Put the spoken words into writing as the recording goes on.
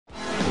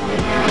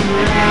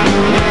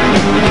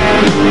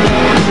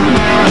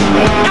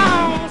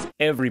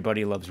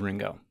Everybody loves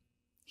Ringo.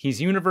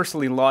 He's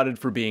universally lauded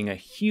for being a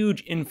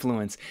huge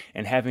influence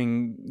and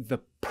having the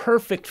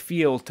perfect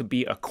feel to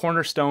be a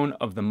cornerstone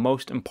of the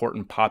most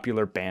important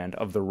popular band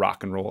of the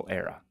rock and roll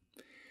era.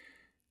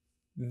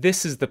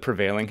 This is the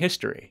prevailing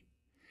history.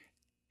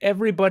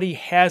 Everybody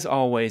has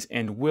always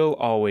and will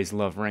always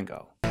love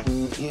Ringo.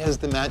 He has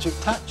the magic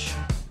touch.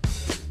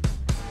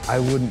 I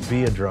wouldn't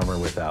be a drummer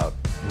without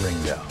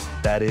Ringo.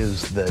 That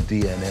is the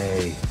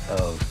DNA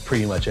of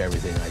pretty much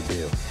everything I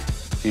do.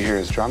 You hear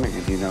his drumming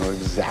and you know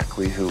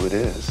exactly who it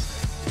is.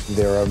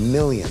 There are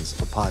millions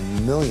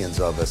upon millions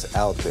of us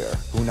out there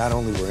who not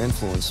only were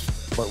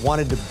influenced, but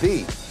wanted to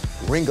be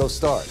Ringo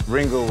Starr.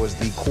 Ringo was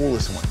the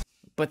coolest one.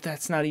 But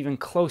that's not even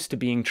close to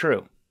being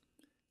true.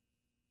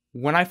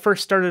 When I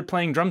first started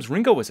playing drums,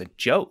 Ringo was a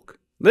joke.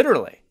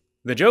 Literally.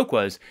 The joke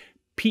was,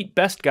 Pete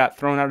Best got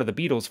thrown out of the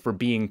Beatles for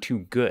being too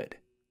good.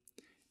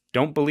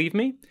 Don't believe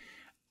me?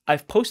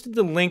 I've posted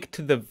the link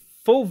to the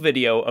full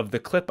video of the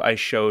clip I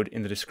showed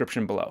in the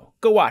description below.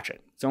 Go watch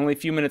it. It's only a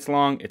few minutes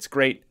long. It's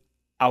great.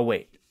 I'll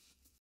wait.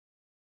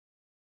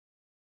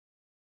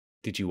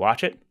 Did you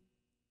watch it?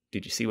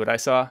 Did you see what I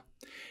saw?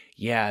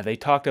 Yeah, they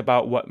talked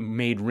about what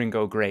made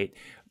Ringo great,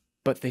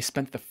 but they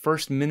spent the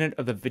first minute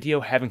of the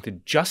video having to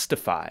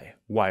justify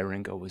why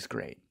Ringo was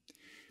great.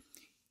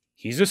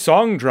 He's a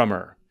song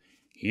drummer.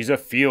 He's a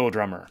feel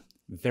drummer.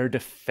 They're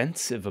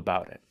defensive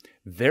about it.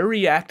 They're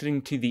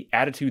reacting to the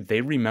attitude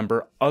they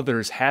remember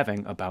others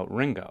having about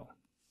Ringo.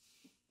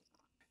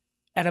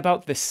 At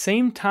about the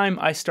same time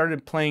I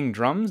started playing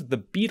drums, the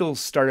Beatles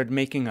started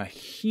making a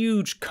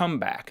huge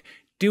comeback,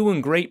 due in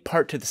great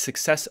part to the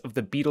success of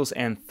the Beatles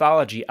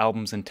anthology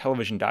albums and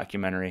television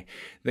documentary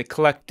that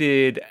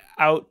collected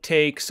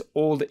outtakes,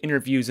 old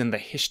interviews, and the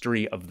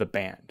history of the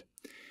band.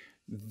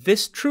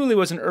 This truly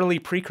was an early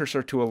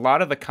precursor to a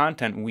lot of the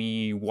content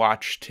we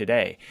watch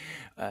today.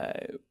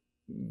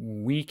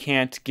 We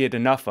can't get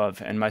enough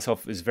of, and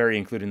myself is very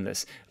included in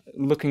this,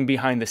 looking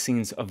behind the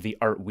scenes of the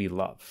art we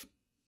love.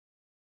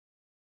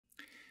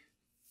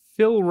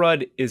 Phil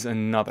Rudd is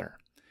another.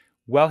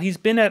 While he's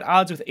been at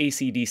odds with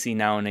AC/DC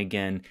now and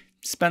again,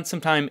 spent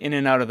some time in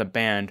and out of the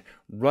band,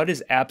 Rudd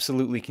is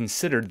absolutely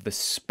considered the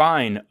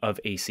spine of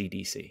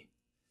AC/DC.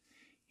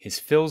 His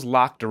fills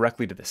lock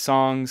directly to the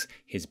songs,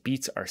 his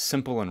beats are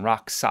simple and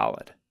rock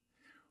solid.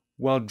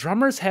 While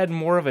drummers had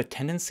more of a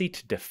tendency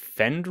to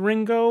defend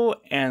Ringo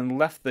and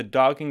left the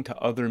dogging to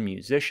other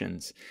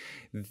musicians,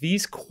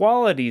 these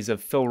qualities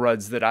of Phil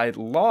Rudd's that I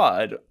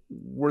laud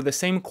were the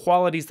same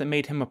qualities that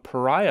made him a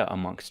pariah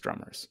amongst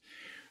drummers.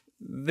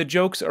 The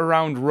jokes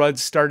around Rudd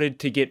started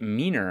to get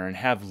meaner and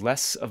have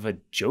less of a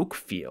joke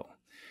feel.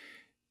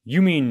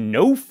 You mean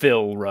no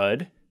Phil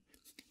Rudd?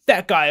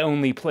 That guy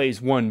only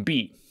plays one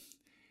beat.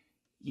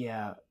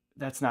 Yeah,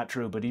 that's not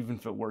true, but even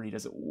if it were, he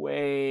does it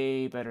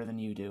way better than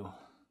you do.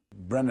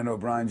 Brendan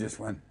O'Brien just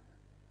went.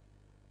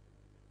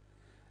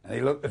 And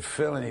he looked at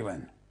Phil and he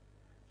went,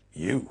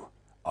 "You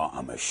are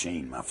a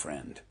machine, my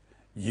friend.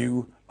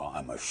 You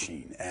are a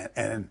machine."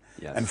 And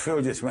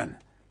Phil just went,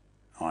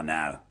 "Oh,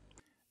 no."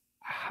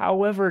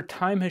 However,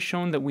 time has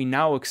shown that we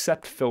now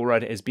accept Phil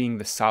Rudd as being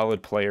the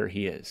solid player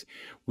he is.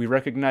 We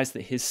recognize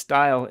that his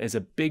style is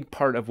a big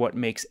part of what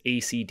makes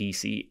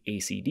AC/DC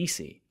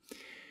AC/DC.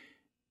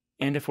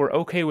 And if we're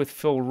okay with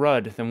Phil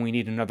Rudd, then we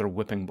need another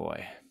whipping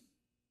boy.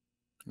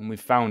 And we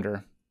found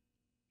her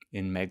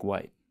in Meg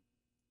White.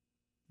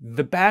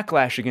 The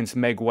backlash against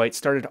Meg White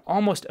started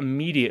almost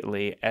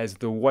immediately as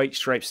the White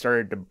Stripes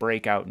started to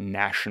break out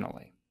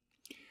nationally.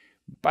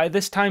 By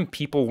this time,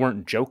 people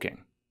weren't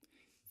joking.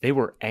 They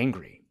were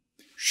angry.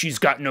 She's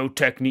got no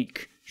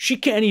technique. She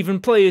can't even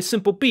play a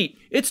simple beat.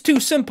 It's too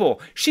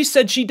simple. She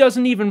said she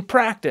doesn't even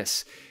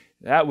practice.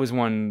 That was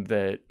one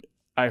that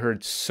I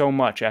heard so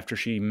much after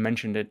she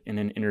mentioned it in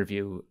an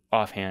interview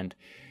offhand.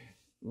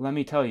 Let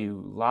me tell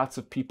you, lots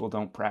of people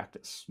don't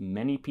practice.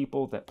 Many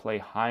people that play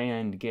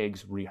high-end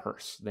gigs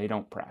rehearse. They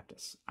don't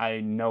practice. I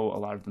know a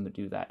lot of them that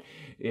do that.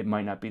 It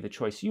might not be the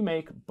choice you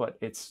make, but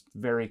it's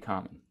very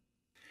common.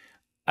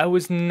 I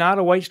was not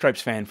a White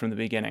Stripes fan from the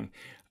beginning.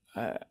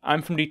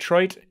 I'm from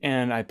Detroit,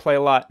 and I play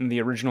a lot in the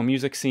original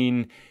music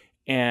scene,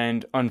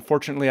 and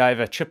unfortunately I have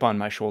a chip on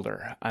my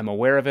shoulder. I'm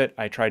aware of it,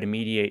 I try to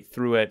mediate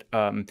through it,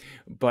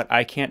 but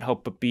I can't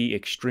help but be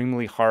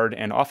extremely hard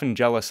and often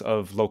jealous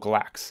of local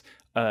acts.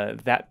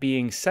 That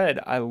being said,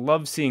 I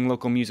love seeing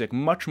local music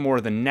much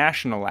more than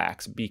national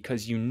acts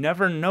because you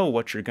never know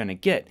what you're going to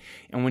get.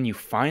 And when you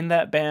find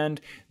that band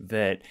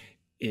that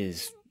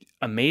is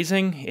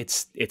amazing,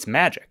 it's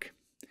magic.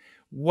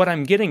 What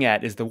I'm getting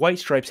at is the White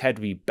Stripes had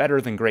to be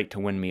better than great to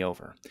win me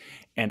over.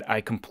 And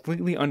I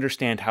completely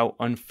understand how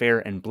unfair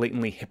and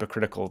blatantly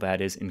hypocritical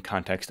that is in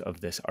context of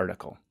this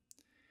article.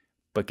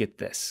 But get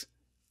this,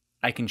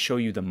 I can show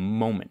you the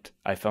moment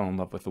I fell in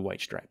love with the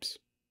White Stripes.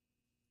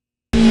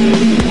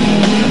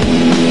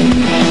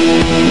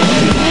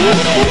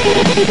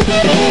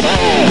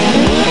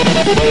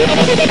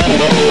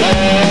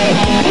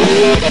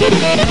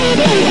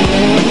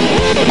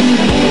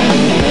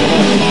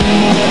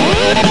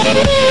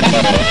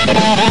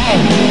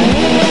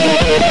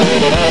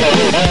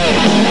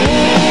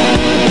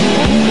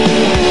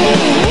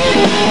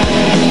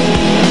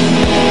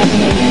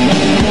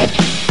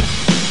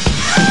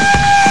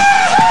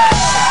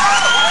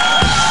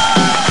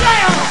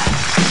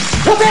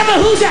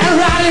 who's that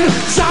riding?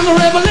 John the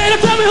Revelator,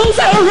 tell me who's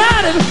that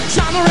riding?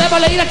 John the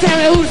Revelator, tell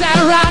me who's that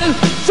riding?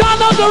 John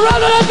the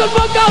Revelator,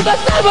 book of the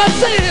seven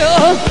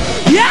seals.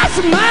 Yes,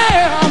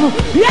 ma'am.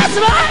 Yes,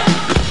 ma'am.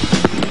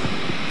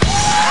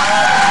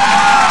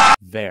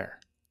 There.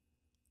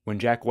 When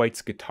Jack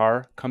White's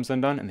guitar comes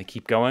undone and they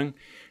keep going,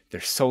 they're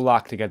so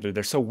locked together.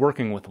 They're so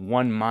working with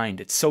one mind.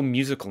 It's so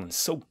musical and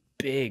so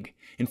big.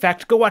 In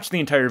fact, go watch the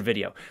entire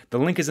video. The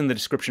link is in the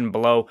description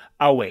below.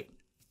 I'll wait.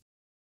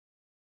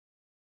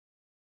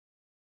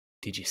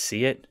 Did you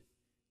see it?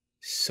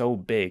 So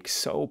big,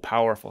 so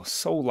powerful,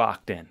 so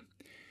locked in.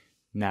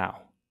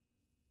 Now,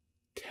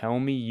 tell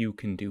me you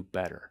can do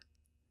better.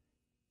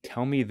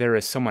 Tell me there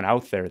is someone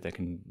out there that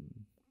can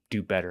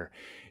do better.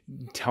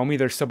 Tell me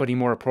there's somebody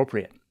more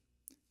appropriate.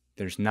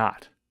 There's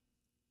not,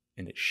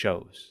 and it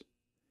shows.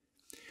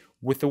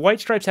 With the White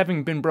Stripes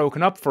having been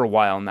broken up for a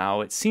while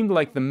now, it seemed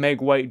like the Meg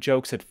White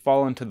jokes had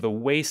fallen to the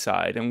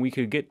wayside and we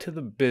could get to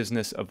the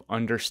business of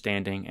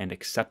understanding and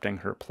accepting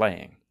her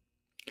playing.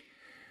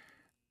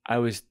 I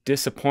was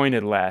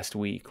disappointed last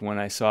week when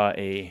I saw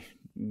a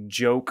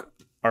joke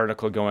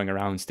article going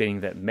around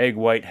stating that Meg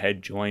White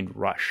had joined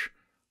Rush.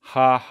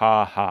 Ha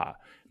ha ha.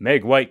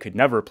 Meg White could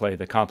never play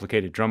the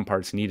complicated drum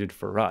parts needed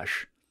for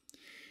Rush.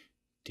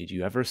 Did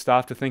you ever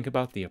stop to think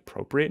about the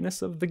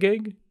appropriateness of the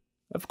gig?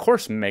 Of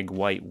course Meg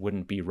White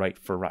wouldn't be right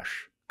for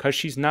Rush, because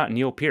she's not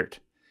Neil Peart.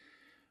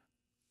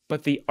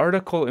 But the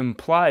article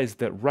implies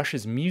that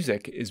Rush's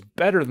music is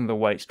better than the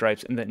White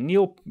Stripes and that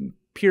Neil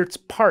Peart's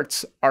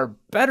parts are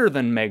better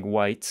than Meg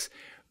White's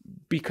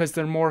because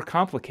they're more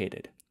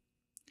complicated.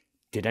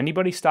 Did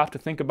anybody stop to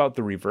think about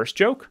the reverse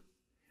joke?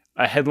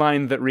 A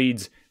headline that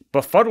reads,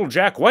 "Befuddled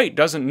Jack White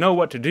doesn't know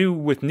what to do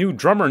with new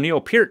drummer Neil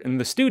Peart in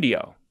the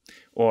studio."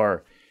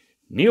 Or,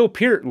 "Neil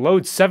Peart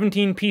loads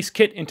 17-piece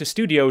kit into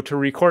studio to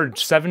record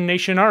Seven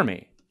Nation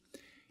Army."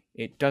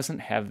 It doesn't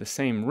have the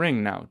same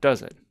ring now,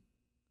 does it?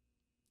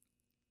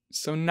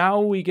 So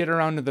now we get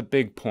around to the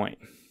big point.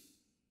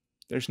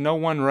 There's no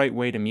one right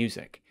way to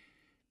music.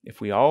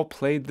 If we all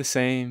played the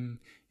same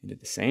and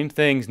did the same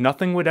things,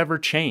 nothing would ever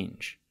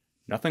change.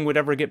 Nothing would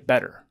ever get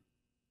better.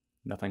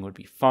 Nothing would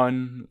be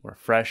fun or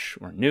fresh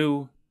or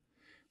new.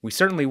 We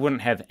certainly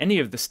wouldn't have any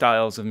of the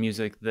styles of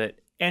music that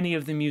any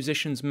of the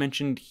musicians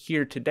mentioned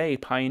here today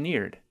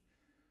pioneered.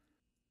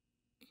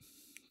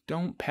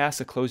 Don't pass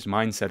a closed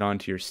mindset on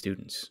to your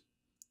students.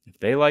 If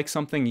they like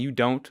something you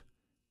don't,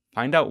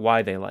 find out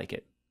why they like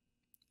it.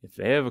 If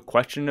they have a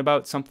question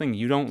about something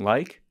you don't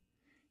like,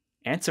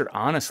 answer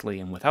honestly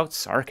and without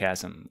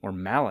sarcasm or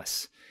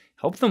malice.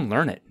 Help them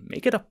learn it.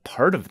 Make it a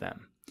part of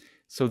them,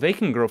 so they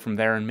can grow from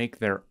there and make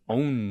their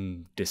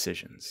own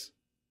decisions.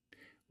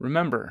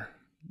 Remember,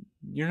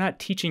 you're not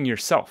teaching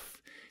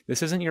yourself.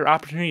 This isn't your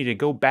opportunity to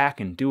go back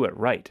and do it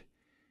right.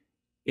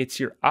 It's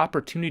your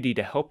opportunity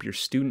to help your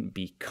student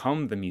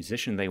become the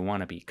musician they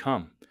want to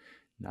become,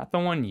 not the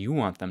one you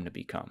want them to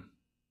become.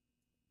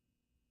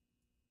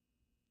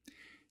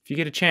 If you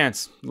get a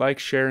chance, like,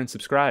 share, and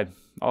subscribe.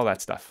 All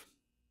that stuff.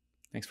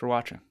 Thanks for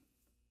watching.